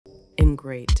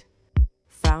Engrate.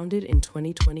 Founded in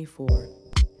 2024.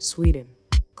 Sweden.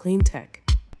 Clean tech.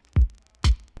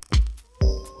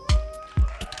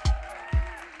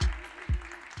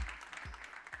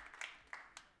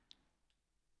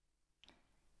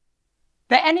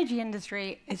 The energy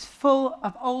industry is full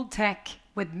of old tech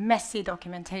with messy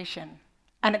documentation,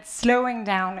 and it's slowing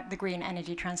down the green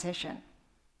energy transition.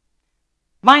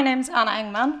 My name's Anna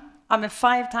Engman. I'm a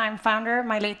 5-time founder,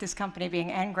 my latest company being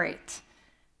Engrate.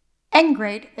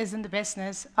 Engrate is in the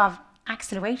business of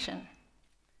acceleration.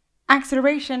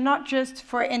 Acceleration not just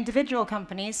for individual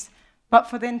companies, but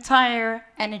for the entire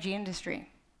energy industry.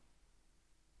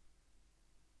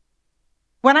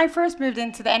 When I first moved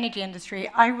into the energy industry,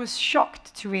 I was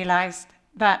shocked to realize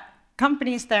that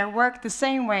companies there work the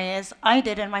same way as I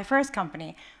did in my first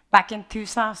company back in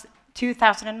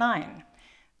 2009.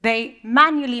 They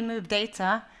manually move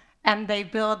data and they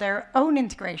build their own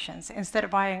integrations instead of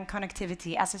buying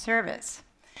connectivity as a service.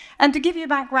 And to give you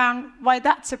background why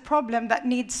that's a problem that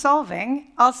needs solving,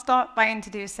 I'll start by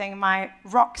introducing my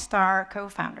rockstar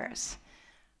co-founders.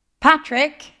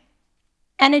 Patrick,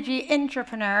 energy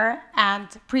entrepreneur and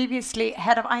previously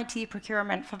head of IT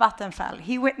procurement for Vattenfall.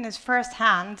 He witnessed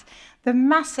firsthand the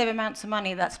massive amounts of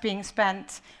money that's being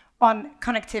spent on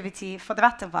connectivity for the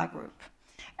Vattenfall group.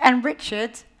 And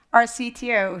Richard, our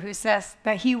CTO, who says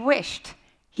that he wished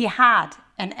he had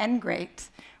an Engrate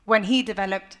when he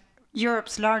developed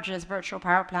Europe's largest virtual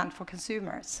power plant for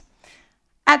consumers.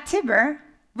 At Tibber,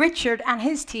 Richard and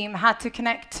his team had to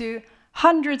connect to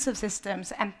hundreds of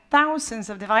systems and thousands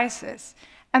of devices,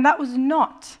 and that was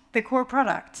not the core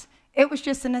product. It was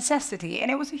just a necessity, and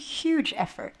it was a huge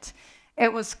effort.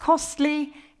 It was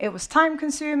costly, it was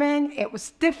time-consuming, it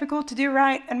was difficult to do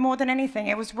right, and more than anything,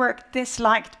 it was work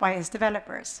disliked by his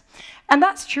developers. And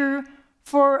that's true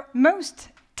for most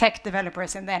tech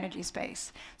developers in the energy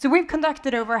space. So we've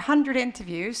conducted over 100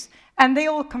 interviews, and they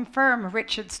all confirm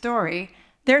Richard's story.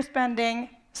 They're spending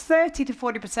 30 to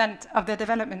 40% of their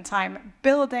development time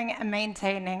building and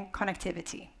maintaining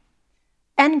connectivity.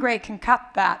 Engrate can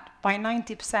cut that by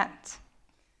 90%.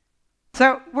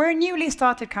 So we're a newly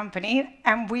started company,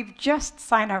 and we've just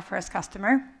signed our first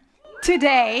customer.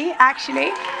 Today,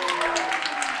 actually.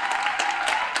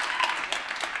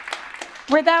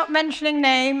 Without mentioning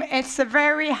name, it's a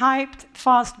very hyped,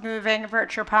 fast-moving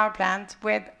virtual power plant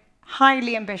with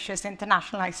highly ambitious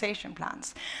internationalization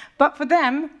plans. But for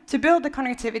them to build the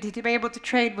connectivity to be able to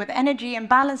trade with energy and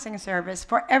balancing service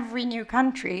for every new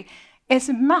country is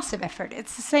a massive effort.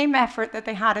 It's the same effort that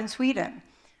they had in Sweden.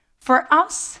 For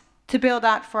us to build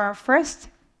that for our first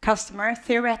customer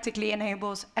theoretically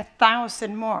enables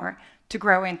 1,000 more to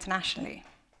grow internationally.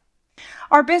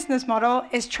 Our business model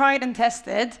is tried and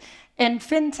tested. In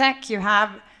fintech, you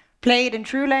have Played and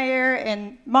TrueLayer.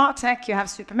 In MarTech, you have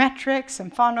Supermetrics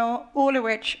and Funnel, all of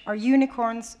which are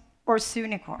unicorns or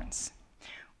soonicorns.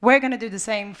 We're going to do the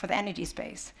same for the energy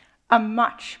space, a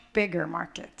much bigger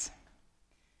market.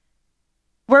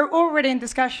 We're already in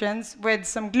discussions with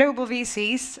some global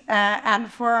VCs, and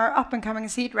for our up-and-coming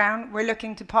seed round, we're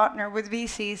looking to partner with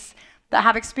VCs that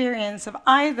have experience of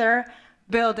either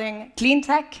building clean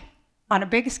tech on a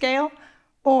big scale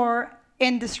or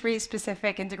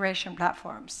industry-specific integration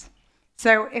platforms.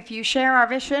 So if you share our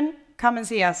vision, come and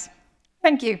see us.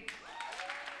 Thank you.